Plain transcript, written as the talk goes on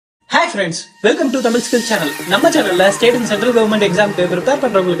Hi friends, welcome to Tamil Skills channel. நம்ம சேனல்ல state and central government எக்ஸாம்க்கு prepare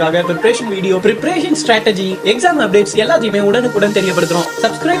பண்றவங்களுக்காக preparation video, preparation strategy, exam updates எல்லாத்தையுமே உடனுக்குடன் தெரியப்படுத்துறோம்.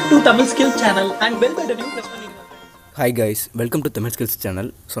 Subscribe to Tamil Skills channel and bell button press பண்ணிடுங்க. Hi guys, welcome to Tamil Skills channel.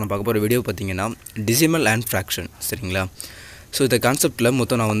 So நான் பார்க்க போகிற video பார்த்தீங்கன்னா decimal and fraction சரிங்களா. So இந்த கான்செப்ட்டில்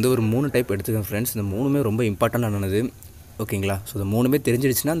மொத்தம் நான் ஒரு 3 டைப் எடுத்துக்கேன் ஃப்ரெண்ட்ஸ். இந்த மூணுமே ரொம்ப இம்பார்ட்டண்டானது ஓகேங்களா. ஸோ இந்த மூணுமே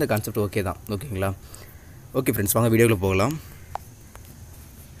தெரிஞ்சிடுச்சுன்னா அந்த கான்செப்ட் ஓகே தான் ஓகேங்களா. ஓகே ஃப்ரெண்ட்ஸ், வாங்க வீடியோவில் போகலாம்.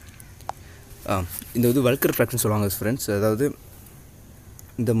 இந்த வல்கர் ஃப்ராக்ஷன் சொல்லுவாங்க ஃப்ரெண்ட்ஸ். அதாவது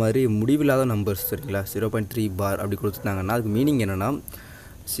இந்த மாதிரி முடிவில்லாத நம்பர்ஸ் சரிங்களா. 0.3 பார் அப்படி கொடுத்துட்டாங்கன்னா அதுக்கு மீனிங் என்னென்னா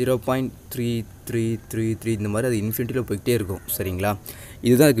 0.3333 இந்த மாதிரி அது இன்ஃபினிட்டியில் போய்கிட்டே இருக்கும் சரிங்களா.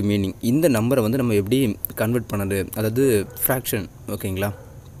 இதுதான் அதுக்கு மீனிங். இந்த நம்பரை நம்ம எப்படி கன்வெர்ட் பண்ணுறது, அதாவது ஃப்ராக்ஷன் ஓகேங்களா,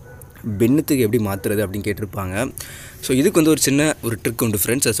 பென்னுத்துக்கு எப்படி மாற்றுறது அப்படின்னு கேட்டிருப்பாங்க. ஸோ இதுக்கு ஒரு சின்ன ட்ரிக் உண்டு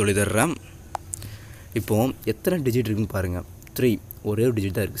ஃப்ரெண்ட்ஸ், அதை சொல்லி தர்றேன். இப்போது எத்தனை டிஜிட் இருக்குதுன்னு பாருங்கள். 3 ஒரே ஒரு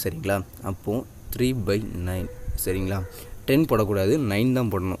டிஜிட் தான் இருக்குது சரிங்களா. அப்போது 3/9 சரிங்களா. 10 போடக்கூடாது, 9 தான்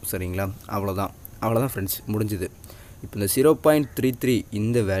போடணும் சரிங்களா. அவ்வளோதான் ஃப்ரெண்ட்ஸ், முடிஞ்சுது. இப்போ இந்த 0.33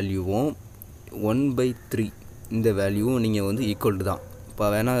 இந்த வேல்யூவும் 1/3 இந்த வேல்யூவும் நீங்கள் ஈக்குவல் தான். இப்போ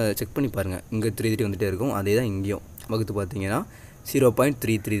வேணால் செக் பண்ணி பாருங்கள், இங்கே 33 வந்துகிட்டே இருக்கும். அதே தான் இங்கேயும் வகுத்து பார்த்தீங்கன்னா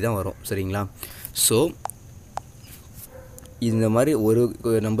 0.33 தான் வரும் சரிங்களா. ஸோ இந்த மாதிரி ஒரு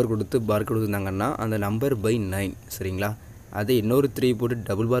நம்பர் கொடுத்து பார் கொடுத்துருந்தாங்கன்னா அந்த நம்பர் பை 9 சரிங்களா. அதே இன்னொரு 3 போட்டு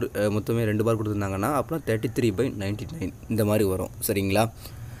டபுள் பார் மொத்தமே 2 பார் கொடுத்துருந்தாங்கன்னா அப்புறம் 33/99 இந்த மாதிரி வரும் சரிங்களா.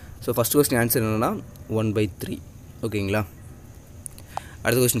 ஸோ ஃபஸ்ட் கொஸ்டின் ஆன்சர் என்னென்னா 1/3 ஓகேங்களா.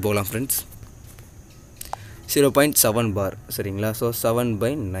 அடுத்த கொஸ்டின் போகலாம் ஃப்ரெண்ட்ஸ். 0.7 பார் சரிங்களா. ஸோ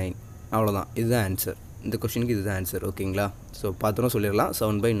 7/9 அவ்வளோதான். இதுதான் ஆன்சர். இந்த கொஸ்டினுக்கு இதுதான் ஆன்சர் ஓகேங்களா. ஸோ பார்த்தோன்னா சொல்லிடலாம்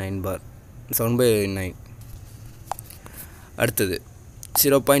 7/9 பார், 7/9. அடுத்தது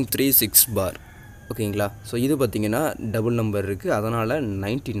 0.36 பார் ஓகேங்களா. ஸோ இது பார்த்திங்கன்னா டபுள் நம்பர் இருக்குது, அதனால்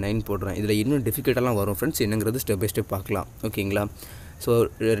 99 போடுறேன். இதில் இன்னும் டிஃபிகல்ட்டெல்லாம் வரும் ஃப்ரெண்ட்ஸ், என்னங்கிறது ஸ்டெப் பை ஸ்டெப் பார்க்கலாம் ஓகேங்களா. ஸோ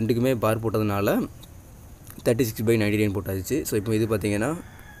ரெண்டுக்குமே பார் போட்டதுனால 36/99 போட்டாச்சு. ஸோ இப்போ இது பார்த்திங்கன்னா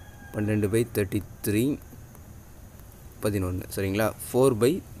 12/33 11 சரிங்களா.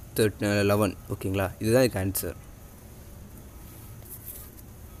 4/11 ஓகேங்களா. இதுதான் இதுக்கு ஆன்சர்.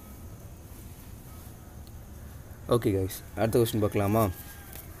 ஓகே கைஸ், அடுத்த கொஸ்டின் பார்க்கலாமா.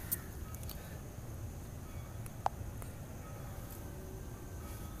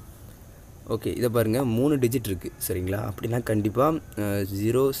 ஓகே, இதை பாருங்கள் 3 டிஜிட் இருக்குது சரிங்களா. அப்படின்னா கண்டிப்பாக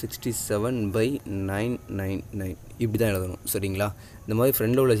 067/999 இப்படி தான் எழுதணும் சரிங்களா. இந்த மாதிரி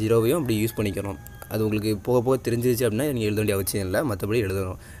ஃப்ரெண்டில் உள்ள ஜீரோவையும் அப்படி யூஸ் பண்ணிக்கணும். அது உங்களுக்கு போக போக தெரிஞ்சிச்சு அப்படின்னா நீங்கள் எழுத வேண்டிய அவசியம் இல்லை, மற்றபடி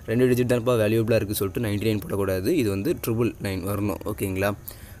எழுதணும். 2 டிஜிட் தான்ப்பா வேல்யூபிளாக இருக்குது சொல்லிட்டு 99 போடக்கூடாது. இது 999 வரணும் ஓகேங்களா.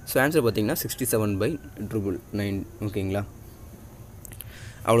 ஸோ ஆன்சர் பார்த்தீங்கன்னா 67/999 ஓகேங்களா.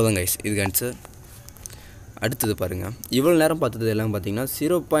 அவ்வளோதான் கைஸ், இதுக்கு ஆன்சர். அடுத்தது பாருங்கள், இவ்வளோ நேரம் பார்த்தது எல்லாம் பார்த்தீங்கன்னா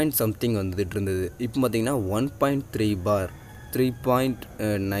 0. something வந்துட்டு இருந்தது. இப்போ பார்த்தீங்கன்னா 1.3 பார்,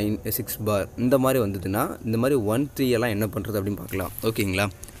 3.96 பார் இந்த மாதிரி வந்ததுன்னா இந்த மாதிரி 1-3 எல்லாம் என்ன பண்ணுறது அப்படின்னு பார்க்கலாம் ஓகேங்களா.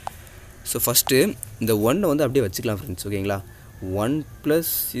 ஸோ ஃபஸ்ட்டு இந்த 1 அப்படியே வச்சுக்கலாம் ஃப்ரெண்ட்ஸ் ஓகேங்களா. 1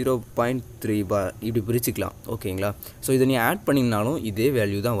 + 0.3 பார் இப்படி பிரிச்சுக்கலாம் ஓகேங்களா. ஸோ இதை நீ ஆட் பண்ணிங்கனாலும் இதே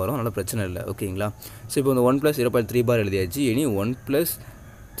வேல்யூ தான் வரும், அதனால் பிரச்சனை இல்லை ஓகேங்களா. ஸோ இப்போ இந்த 1 + 0.3 பார் எழுதியாச்சு. இனி 1 +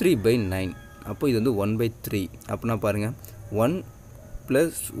 3/9 அப்போ இது 1/3 அப்படின்னா பாருங்கள் 1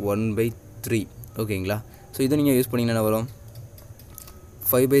 + 1/3 ஓகேங்களா. ஸோ இதை நீங்கள் யூஸ் பண்ணிங்கன்னா வரும்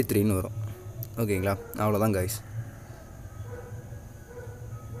 5/3ன்னு வரும் ஓகேங்களா. அவ்வளோதான் கைஸ்.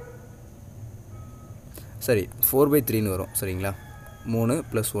 சரி, 4/3ன்னு வரும் சரிங்களா. 3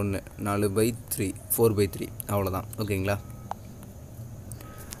 + 1 4/3 4/3 அவ்வளோதான் ஓகேங்களா.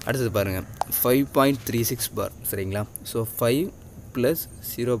 அடுத்தது பாருங்கள் 5.36 பார் சரிங்களா. ஸோ 5 +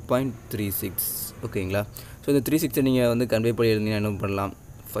 0.36 ஓகேங்களா. ஸோ இந்த 36 நீங்கள் கன்வே பண்ணி எழுதிங்கன்னா என்ன பண்ணலாம்,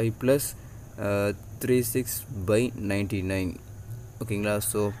 5 + 36/99 ஓகேங்களா.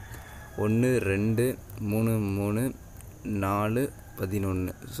 ஸோ 1 2 3 3 4 11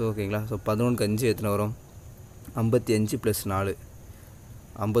 ஸோ ஓகேங்களா. ஸோ 11க்கு 5 எத்தனை வரும், 55 + 4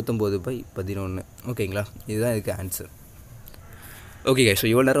 59/11 ஓகேங்களா. இதுதான் இதுக்கு ஆன்சர். ஓகே ஸோ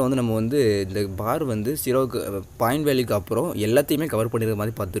இவ்வளோ நேரம் நம்ம இந்த பார் 0க்கு பாயிண்ட் வேல்யூக்கு அப்புறம் எல்லாத்தையுமே கவர் பண்ணிடுற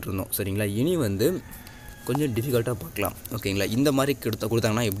மாதிரி பார்த்துட்டு இருந்தோம் சரிங்களா. இனி கொஞ்சம் டிஃபிகல்ட்டாக பார்க்கலாம் ஓகேங்களா. இந்த மாதிரி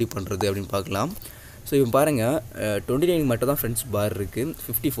கொடுத்தாங்கன்னா எப்படி பண்ணுறது அப்படின்னு பார்க்கலாம். ஸோ இப்போ பாருங்கள் 29 மட்டும் தான் ஃப்ரெண்ட்ஸ் பார் இருக்குது,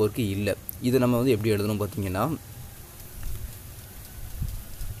 54க்கு இல்லை. இதை நம்ம எப்படி எழுதணும் பார்த்தீங்கன்னா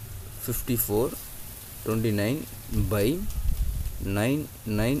 54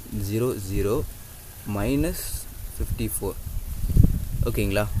 29/9900 -54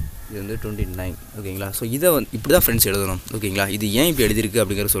 ஓகேங்களா. இது 29 ஓகேங்களா. ஸோ இதை இப்படி தான் ஃப்ரெண்ட்ஸ் எழுதணும் ஓகேங்களா. இது ஏன் இப்படி எழுதியிருக்கு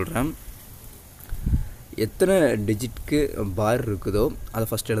அப்படிங்கிற சொல்கிறேன். எத்தனை டிஜிட்க்கு பார் இருக்குதோ அதை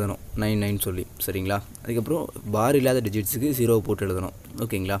ஃபஸ்ட் எழுதணும் 99 சொல்லி சரிங்களா. அதுக்கப்புறம் பார் இல்லாத டிஜிட்ஸுக்கு 0 போட்டு எழுதணும்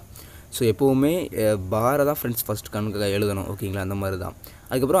ஓகேங்களா. ஸோ எப்போவுமே பாரை தான் ஃப்ரெண்ட்ஸ் ஃபஸ்ட் எழுதணும் ஓகேங்களா. அந்த மாதிரி தான்.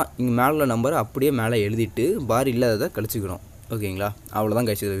 அதுக்கப்புறம் இங்கே மேலே உள்ள நம்பரை அப்படியே மேலே எழுதிட்டு பார் இல்லாததை கழிச்சிக்கணும் ஓகேங்களா. அவ்வளோதான்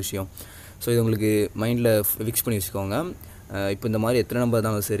கழிச்சது விஷயம். ஸோ இது உங்களுக்கு மைண்டில் ஃபிக்ஸ் பண்ணி வச்சுக்கோங்க. இப்போ இந்த மாதிரி எத்தனை நம்பர்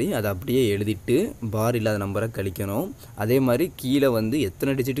தான் சரி அதை அப்படியே எழுதிட்டு பார் இல்லாத நம்பரை கழிக்கணும். அதே மாதிரி கீழே வந்து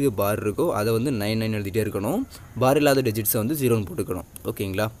எத்தனை டிஜிட்டுக்கு பார் இருக்கோ அதை வந்து 99 எழுதிட்டே இருக்கணும். பார் இல்லாத டிஜிட்ஸை வந்து 0ன்னு போட்டுக்கணும்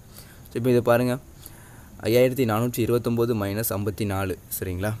ஓகேங்களா. ஸோ இப்போ இதை பாருங்கள் 5429 - 54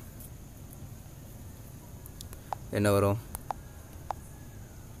 சரிங்களா. என்ன வரும்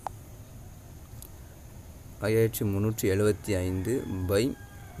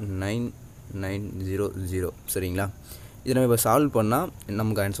 5375/9900 சரிங்களா. இதை நம்ம இப்போ சால்வ் பண்ணால்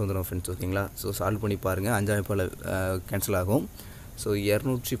நமக்கு ஆன்சர் வந்துடும் ஃப்ரெண்ட்ஸ் ஓகேங்களா. ஸோ சால்வ் பண்ணி பாருங்கள். 5 போல் கேன்சல் ஆகும். ஸோ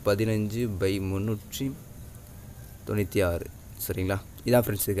 215/396 சரிங்களா. இதான்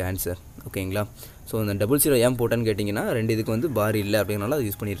ஃப்ரெண்ட்ஸ் இதுக்கு ஆன்சர் ஓகேங்களா. ஸோ இந்த 00 ஏன் போட்டேன்னு கேட்டிங்கன்னா 2 இதுக்கு வந்து பார் இல்லை அப்படிங்கிறனால அதை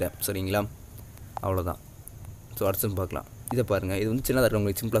யூஸ் பண்ணிடுறேன் சரிங்களா. அவ்வளோதான். ஸோ அடுத்து பார்க்கலாம். இதை பாருங்கள். இது வந்து சின்னதாக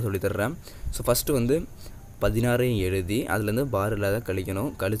உங்களுக்கு சிம்பிளாக சொல்லித்தர்றேன். ஸோ ஃபஸ்ட்டு வந்து 16 எழுதி அதுலேருந்து பார் இல்லாத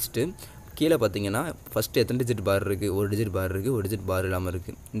கழிக்கணும். கழிச்சிட்டு கீழே பார்த்தீங்கன்னா ஃபஸ்ட்டு எத்தனை டிஜிட் பார் இருக்குது, ஒரு டிஜிட் பார் இருக்குது, ஒரு டிஜிட் பார் இல்லாமல்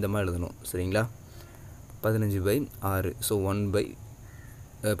இருக்குது, இந்த மாதிரி எழுதணும் சரிங்களா. 15/6 ஸோ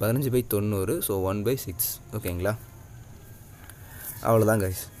 15/90 ஸோ 1/6 ஓகேங்களா. அவ்வளோதான்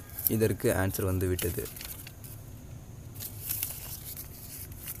கைஸ். இதற்கு ஆன்சர் வந்து விட்டது.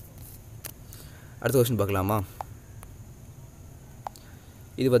 அடுத்த கொஸ்டின் பார்க்கலாமா.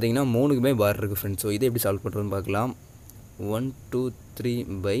 இது பார்த்திங்கன்னா 3க்குமே பார் இருக்குது ஃப்ரெண்ட்ஸ். ஸோ இதை எப்படி சால்வ் பண்ணுறதுன்னு பார்க்கலாம்.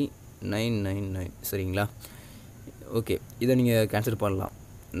 123/999 சரிங்களா. ஓகே இதை நீங்கள் கேன்சல் பண்ணலாம்.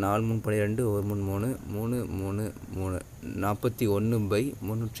 4 3 12 1 3 3 3 3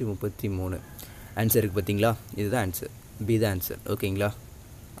 41/333 ஆன்சர் இருக்குது பார்த்தீங்களா. இதுதான் ஆன்சர். பி தான் ஆன்சர் ஓகேங்களா.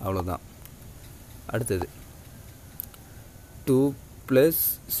 அவ்வளோதான். அடுத்தது 2 +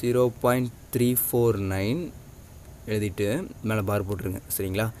 0.349 எழுதிட்டு மேலே பார் போட்டுருங்க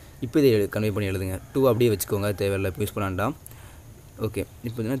சரிங்களா. இப்போ இதை கன்வே பண்ணி எழுதுங்க. 2 அப்படியே வச்சுக்கோங்க, தேவையில்லை, யூஸ் பண்ணாண்டாம். ஓகே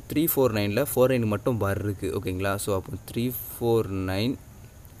இப்போ பார்த்தீங்கன்னா 349ல் 49 மட்டும் பார் இருக்குது ஓகேங்களா. ஸோ அப்போ 349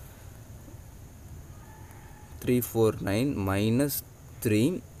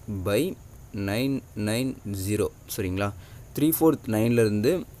 -3/990 சரிங்களா.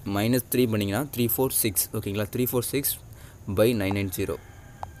 349லேருந்து -3 பண்ணிங்கன்னா 346 ஓகேங்களா. 346/990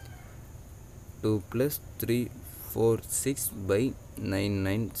 2 +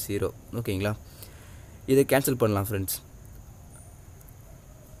 346/990 ஓகேங்களா. இதை கேன்சல் பண்ணலாம் ஃப்ரெண்ட்ஸ்.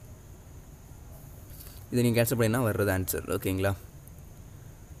 இதை நீங்கள் கேன்சல் பண்ணிங்கன்னா வர்றது ஆன்சர் ஓகேங்களா.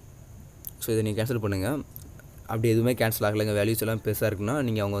 ஸோ இதை நீங்கள் கேன்சல் பண்ணுங்கள். அப்படி எதுவுமே கேன்சல் ஆகலைங்க, வேல்யூஸ் எல்லாம் பெருசாக இருக்குன்னா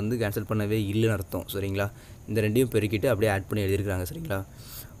நீங்கள் அவங்க வந்து கேன்சல் பண்ணவே இல்லைன்னு அர்த்தம் சரிங்களா. இந்த ரெண்டையும் பெருக்கிட்டு அப்படியே ஆட் பண்ணி எழுதியிருக்காங்க சரிங்களா.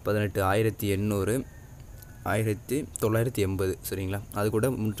 18 1980 சரிங்களா. அது கூட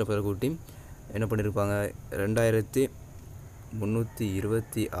 350 கூட்டி என்ன பண்ணியிருப்பாங்க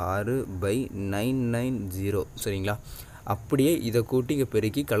 2326/990 சரிங்களா. அப்படியே இதை கூட்டி இங்கே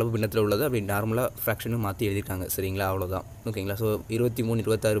பெருக்கி கலப்பு பின்னத்தில் உள்ளது அப்படி நார்மலாக ஃப்ராக்ஷனும் மாற்றி எழுதியிருக்காங்க சரிங்களா. அவ்வளோதான் ஓகேங்களா. ஸோ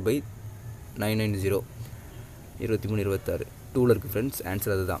 2326/990 2326 2ல் இருக்குது ஃப்ரெண்ட்ஸ்.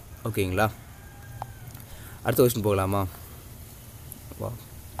 ஆன்சர் அது தான் ஓகேங்களா. அடுத்த கொஸ்டின் போகலாமா. வா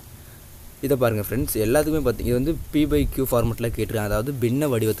இதை பாருங்கள் ஃப்ரெண்ட்ஸ். எல்லாத்துக்குமே இது வந்து P/Q ஃபார்மெட்டில் கேட்டிருக்காங்க, அதாவது பின்ன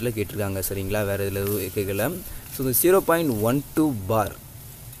வடிவத்தில் கேட்டிருக்காங்க சரிங்களா. வேறு இதில் கேட்கல. ஸோ இந்த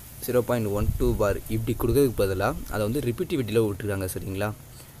 0.12 பார் இப்படி கொடுக்கறதுக்கு பதிலாக அதை வந்து ரிப்பீட்டிவிட்டியில் விட்டுருக்காங்க சரிங்களா.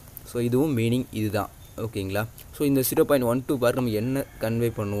 ஸோ இதுவும் மீனிங் இதுதான் ஓகேங்களா. ஸோ இந்த 0.12 பார் நம்ம என்ன கன்வே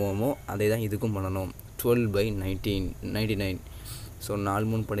பண்ணுவோமோ அதை தான் இதுக்கும் பண்ணணும். 12/99 ஸோ 4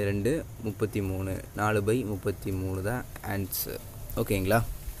 3 12 33 4/33 தான் ஆன்சர் ஓகேங்களா.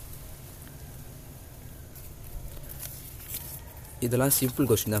 இதெல்லாம் சிம்பிள்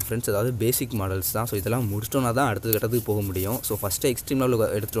கொஸ்டின் தான் ஃப்ரெண்ட்ஸ், அதாவது பேசிக் மாடல்ஸ் தான். ஸோ இதெல்லாம் முடிச்சிட்டோன்னா தான் அடுத்த கட்டத்துக்கு போக முடியும். ஸோ ஃபஸ்ட்டு எக்ஸ்ட்ரீம்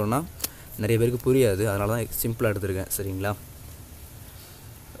லெவலில் எடுத்துட்டோன்னா நிறைய பேருக்கு புரியாது, அதனால தான் சிம்பிளாக எடுத்துருக்கேன் சரிங்களா.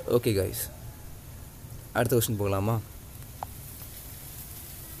 ஓகே கைஸ், அடுத்த கொஸ்டின் போகலாமா.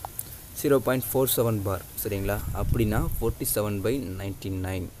 0.47 பார் சரிங்களா. அப்படின்னா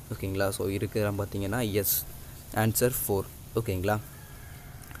 47/99 ஓகேங்களா. ஸோ இருக்கிற பார்த்தீங்கன்னா எஸ், ஆன்சர் 4 ஓகேங்களா.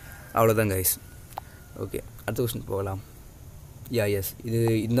 அவ்வளோதான் கைஸ். ஓகே அடுத்த கொஸ்டின் போகலாம். எஸ், இது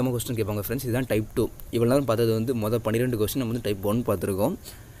இந்த மாதிரி கொஸ்டின் கேட்பாங்க ஃப்ரெண்ட்ஸ். இதுதான் டைப் 2. இவ்வளோ நேரம் பார்த்தது வந்து மொதல் 12 கொஸ்டின் நம்ம வந்து டைப் 1 பார்த்துருக்கோம்.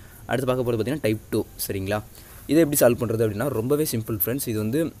 அடுத்து பார்க்க போகிறது பார்த்தீங்கன்னா டைப் 2 சரிங்களா. இதை எப்படி சால்வ் பண்ணுறது அப்படின்னா ரொம்பவே சிம்பிள் ஃப்ரெண்ட்ஸ். இது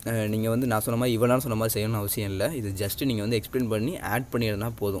வந்து நீங்கள் வந்து நான் சொன்ன மாதிரி இவ்வளோ சொன்ன மாதிரி செய்யணும்னு அவசியம் இல்லை. இது ஜஸ்ட்டு நீங்கள் வந்து எக்ஸ்பிளைன் பண்ணி ஆட் பண்ணிடுறதுனா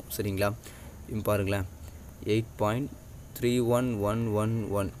போதும் சரிங்களா. இப்போ பாருங்களேன்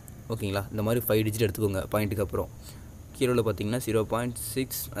 8.31111 ஓகேங்களா. இந்த மாதிரி 5 டிஜிட் எடுத்துக்கோங்க பாயிண்ட்டுக்கு அப்புறம். கீழே பார்த்தீங்கன்னா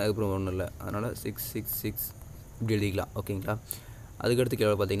 0.6 அதுக்கப்புறம் ஒன்றும் இல்லை, அதனால் 666 இப்படி எழுதிக்கலாம். ஓகேங்களா. அதுக்கடுத்து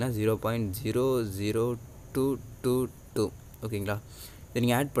கீழே பார்த்தீங்கன்னா 0.00222 ஓகேங்களா. இதை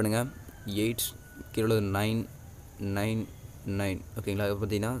நீங்கள் ஆட் பண்ணுங்கள். 8 கீழே 999 ஓகேங்களா. அது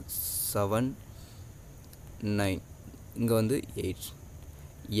பார்த்தீங்கன்னா 79 இங்கே வந்து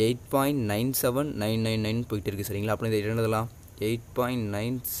 8.97999 போயிட்டு இருக்குது சரிங்களா. அப்புறம் இதை எழுதலாம்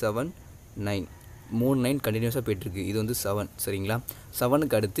 8.979 3 9 கண்டினியூஸாக போயிட்டுருக்கு. இது வந்து 7 சரிங்களா.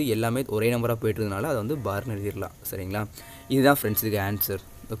 7க்கு அடுத்து எல்லாமே ஒரே நம்பராக போய்ட்டுறதுனால அதை வந்து பார்னு எழுதிடலாம் சரிங்களா. இதுதான் ஃப்ரெண்ட்ஸ் இதுக்கு ஆன்சர்.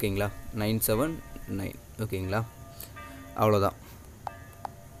 ஓகேங்களா. 979 ஓகேங்களா. அவ்வளோதான்.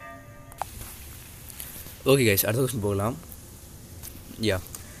 ஓகே கைஸ், அடுத்த கொஸ்டின் போகலாம்.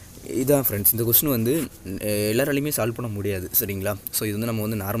 இதான் ஃப்ரெண்ட்ஸ், இந்த கொஸ்டின் வந்து எல்லாராலையுமே சால்வ் பண்ண முடியாது சரிங்களா. ஸோ இது வந்து நம்ம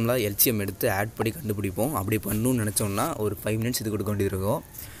வந்து நார்மலாக எல்சிஎம் எடுத்து ஆட் பண்ணி கண்டுபிடிப்போம். அப்படி பண்ணணும்னு நினச்சோம்னா ஒரு 5 மினிட்ஸ் இது கொடுக்க வேண்டியது இருக்கும்.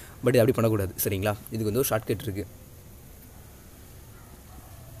 பட் அப்படி பண்ணக்கூடாது சரிங்களா. இதுக்கு வந்து ஒரு ஷார்ட்கட் இருக்குது.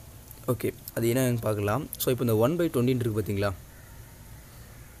 ஓகே, அது என்னன்னு பார்க்கலாம். ஸோ இப்போ இந்த 1/20 இருக்குது பார்த்தீங்களா,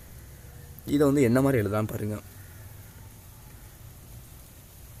 இதை வந்து என்ன மாதிரி எழுதலாம் பாருங்கள்.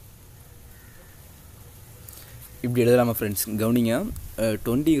 இப்படி எழுதலாமா ஃப்ரெண்ட்ஸ், கவனிங்க.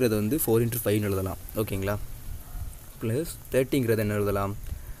 20ங்கிறத வந்து 4x5 எழுதலாம். ஓகேங்களா. ப்ளஸ் 30ங்கிறத என்ன எழுதலாம்,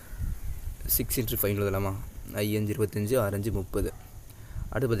 6x5 எழுதலாமா. 5 25 6 30.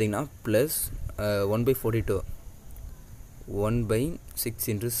 அடுத்து பார்த்திங்கன்னா ப்ளஸ் 1/42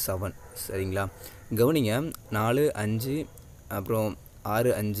 1/6 × 7 சரிங்களா. கவனிங்க, 4 5 அப்புறம் 6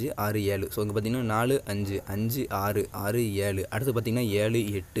 5 6 7. ஸோ இங்கே பார்த்திங்கன்னா 4 5 5 6 6 7. அடுத்து பார்த்திங்கன்னா 7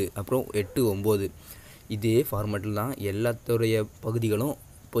 8 அப்புறம் 8 9. இதே ஃபார்மேட்டில் தான் எல்லாத்தோடைய பகுதிகளும்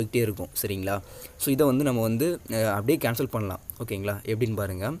போய்கிட்டே இருக்கும் சரிங்களா. ஸோ இதை வந்து நம்ம வந்து அப்படியே கேன்சல் பண்ணலாம். ஓகேங்களா. எப்படின்னு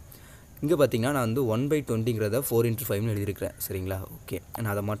பாருங்கள். இங்கே பார்த்தீங்கன்னா நான் வந்து 1/20ங்கிறத 4x5 எழுதியிருக்கிறேன் சரிங்களா. ஓகே,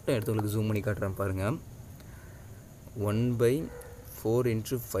 நான் அதை மட்டும் எடுத்து உங்களுக்கு ஜூம் பண்ணி காட்டுறேன் பாருங்கள்.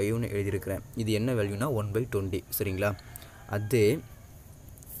 1/4x5 எழுதியிருக்கிறேன். இது என்ன வேல்யூனா 1/20 சரிங்களா. அதே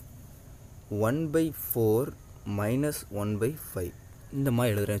 1/4 - 1/5 இந்த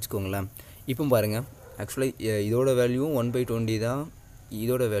மாதிரி எழுதுகிறேன் வச்சுக்கோங்களேன். இப்போ பாருங்கள், ஆக்சுவலாக இதோட வேல்யூவும் 1/20 தான்,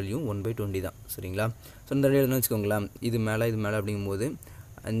 இதோட வேல்யூவும் 1/20 தான் சரிங்களா. ஸோ இந்த எழுதுன்னு வச்சுக்கோங்களேன். இது மேலே அப்படிங்கும்போது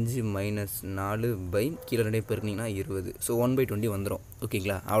 5 - 4 கீழே 2 பெருக்கினீங்கன்னா 20. ஸோ 1/20 வந்துடும்.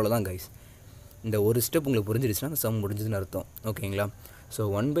 ஓகேங்களா. அவ்வளோதான் கைஸ். இந்த ஒரு ஸ்டெப் உங்களுக்கு புரிஞ்சிருச்சுன்னா அந்த சம் முடிஞ்சதுன்னு அர்த்தம். ஓகேங்களா. ஸோ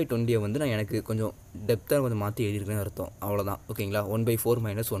 1/20 வந்து நான் எனக்கு கொஞ்சம் டெப்த்தாக கொஞ்சம் மாற்றி எழுதியிருக்கேன்னு அர்த்தம். அவ்வளோதான். ஓகேங்களா. 1/4 -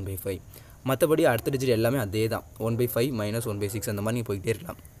 1/5. மற்றபடி அடுத்த டிஜிட் எல்லாமே அதே தான். 1/5 - 1/6 அந்த மாதிரி நீங்கள் போய்கிட்டே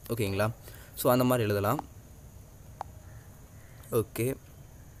இருக்கலாம். ஓகேங்களா. ஸோ அந்த மாதிரி எழுதலாம். ஓகே,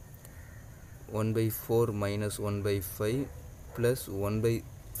 1/4 - 1/5 ப்ளஸ்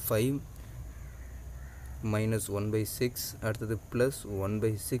 1/5 - 1/6 அடுத்தது ப்ளஸ்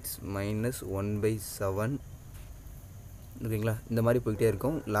 1/6 - 1/7. ஓகேங்களா. இந்த மாதிரி போய்கிட்டே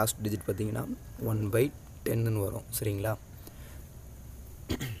இருக்கும். லாஸ்ட் டிஜிட் பார்த்தீங்கன்னா 1/10ன்னு வரும் சரிங்களா.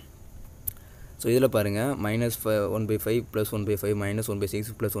 ஸோ இதில் பாருங்கள், -1/5 + 1/5 -1/6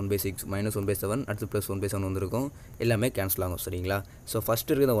 + 1/6 -1/7 அடுத்து +1/7 வந்திருக்கும். எல்லாமே கேன்சல் ஆகும் சரிங்களா. ஸோ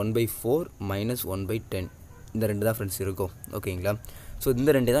ஃபஸ்ட்டு இருக்கிற 1/4 - 1/10 இந்த ரெண்டு தான் ஃப்ரெண்ட்ஸ் இருக்கும். ஓகேங்களா. ஸோ இந்த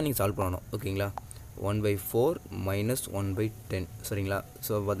ரெண்டு தான் நீங்கள் சால்வ் பண்ணணும். ஓகேங்களா. 1/4 - 1/10 சரிங்களா.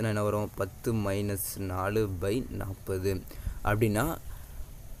 ஸோ பார்த்தீங்கன்னா என்ன வரும், 10 - 4/40 அப்படின்னா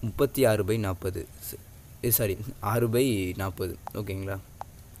 36/40. சாரி 6/40. ஓகேங்களா.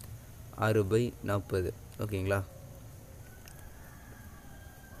 6/40 ஓகேங்களா.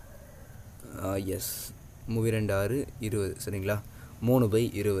 எஸ், 2 6 20 சரிங்களா.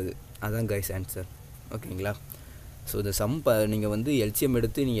 3/20 அதான் கைஸ் ஆன்சர். ஓகேங்களா. ஸோ இந்த சம் நீங்கள் வந்து எல்சிஎம்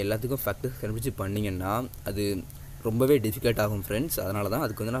எடுத்து நீங்கள் எல்லாத்துக்கும் ஃபேக்டர்ஸ் கண்டுபிடிச்சி பண்ணிங்கன்னா அது ரொம்பவே டிஃபிகல்ட் ஆகும் ஃப்ரெண்ட்ஸ். அதனால தான்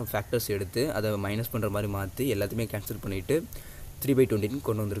அதுக்கு வந்து நான் ஃபேக்டர்ஸ் எடுத்து அதை மைனஸ் பண்ணுற மாதிரி மாற்றி எல்லாத்தையுமே கேன்சல் பண்ணிவிட்டு 3/20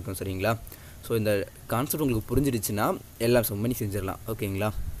 கொண்டு வந்திருக்கோம் சரிங்களா. ஸோ இந்த கான்செப்ட் உங்களுக்கு புரிஞ்சிடுச்சுன்னா எல்லாம் சம் பண்ணி செஞ்சிடலாம்.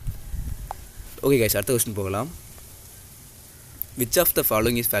 ஓகேங்களா. ஓகே கைஸ், அடுத்த கொஸ்டின் போகலாம். Which of the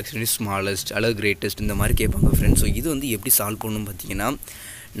following is fraction is smallest அல்லது கிரேட்டஸ்ட் இந்த மாதிரி கேட்பாங்க ஃப்ரெண்ட்ஸ். ஸோ இது வந்து எப்படி சால்வ் பண்ணணும்னு பார்த்தீங்கன்னா,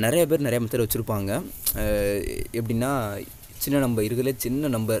 நிறைய பேர் நிறைய மெத்தட் வச்சுருப்பாங்க. எப்படின்னா, சின்ன நம்பர் இருக்கிறதுலே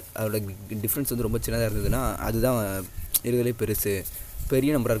சின்ன நம்பர் அதோட டிஃப்ரென்ஸ் வந்து ரொம்ப சின்னதாக இருந்ததுன்னா அதுதான் இருக்கிறதுலே பெருசு, பெரிய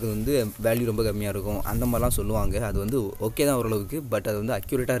நம்பராக இருக்கிறது வந்து வேல்யூ ரொம்ப கம்மியாக இருக்கும் அந்த மாதிரிலாம் சொல்லுவாங்க. அது வந்து ஓகே தான் ஓரளவுக்கு, பட் அது வந்து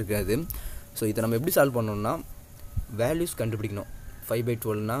அக்யூரேட்டாக இருக்காது. ஸோ இதை நம்ம எப்படி சால்வ் பண்ணணும்னா, வேல்யூஸ் கண்டுபிடிக்கணும்.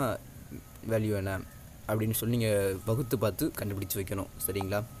 5/12னா வேல்யூ என்ன அப்படின்னு சொல்லி நீங்கள் வகுத்து பார்த்து கண்டுபிடிச்சி வைக்கணும்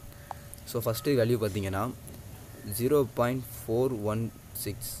சரிங்களா. ஸோ ஃபஸ்ட்டு வேல்யூ பார்த்தீங்கன்னா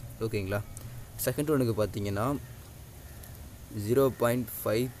 0.416 ஓகேங்களா. செகண்ட் ஒனுக்கு பார்த்தீங்கன்னா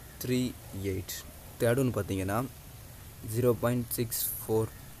 0.538. தேர்ட் ஒன்று பார்த்தீங்கன்னா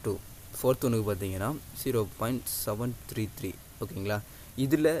 0.642 ஃபோர்த் ஒன்றுக்கு பார்த்தீங்கன்னா 0.733 ஓகேங்களா.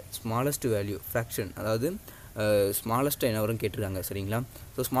 இதில் ஸ்மாலஸ்ட் வேல்யூ ஃப்ராக்ஷன், அதாவது ஸ்மாலஸ்ட்டாக என்ன வரும் கேட்டிருக்காங்க சரிங்களா.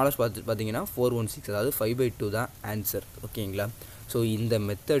 ஸோ ஸ்மாலஸ்ட் பார்த்தீங்கன்னா 416, அதாவது 5/2 தான் ஆன்சர் ஓகேங்களா. ஸோ இந்த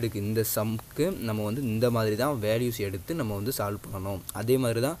மெத்தடுக்கு, இந்த சம்க்கு நம்ம வந்து இந்த மாதிரி தான் வேல்யூஸ் எடுத்து நம்ம வந்து சால்வ் பண்ணணும். அதே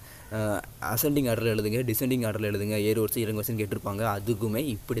மாதிரி தான் அசெண்டிங் ஆர்டரில் எழுதுங்க, டிசெண்டிங் ஆர்டரில் எழுதுங்க, ஏறு வரிசை இறங்கு வரிசைன்னு கேட்டிருப்பாங்க. அதுக்குமே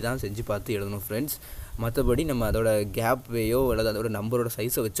இப்படி தான் செஞ்சு பார்த்து எழுதணும் ஃப்ரெண்ட்ஸ். மற்றபடி நம்ம அதோட கேப்வேயோ அல்லது அதோட நம்பரோட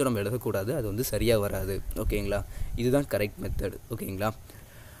சைஸை வச்சோ நம்ம எழுதக்கூடாது, அது வந்து சரியாக வராது ஓகேங்களா. இதுதான் கரெக்ட் மெத்தட் ஓகேங்களா.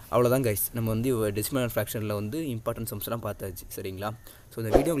 அவ்வளோதான் கைஸ், நம்ம வந்து டெசிமல் அண்ட் ஃப்ராக்ஷனில் வந்து இம்பார்ட்டன்ட் சம்ஸ்லாம் பார்த்தாச்சு சரிங்களா. ஸோ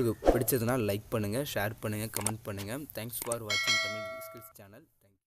இந்த வீடியோ உங்களுக்கு பிடிச்சதுன்னா லைக் பண்ணுங்கள், ஷேர் பண்ணுங்கள், கமெண்ட் பண்ணுங்கள். தேங்க்ஸ் ஃபார் வாட்சிங் தமிழ் ஸ்கில்ஸ் சேனல்.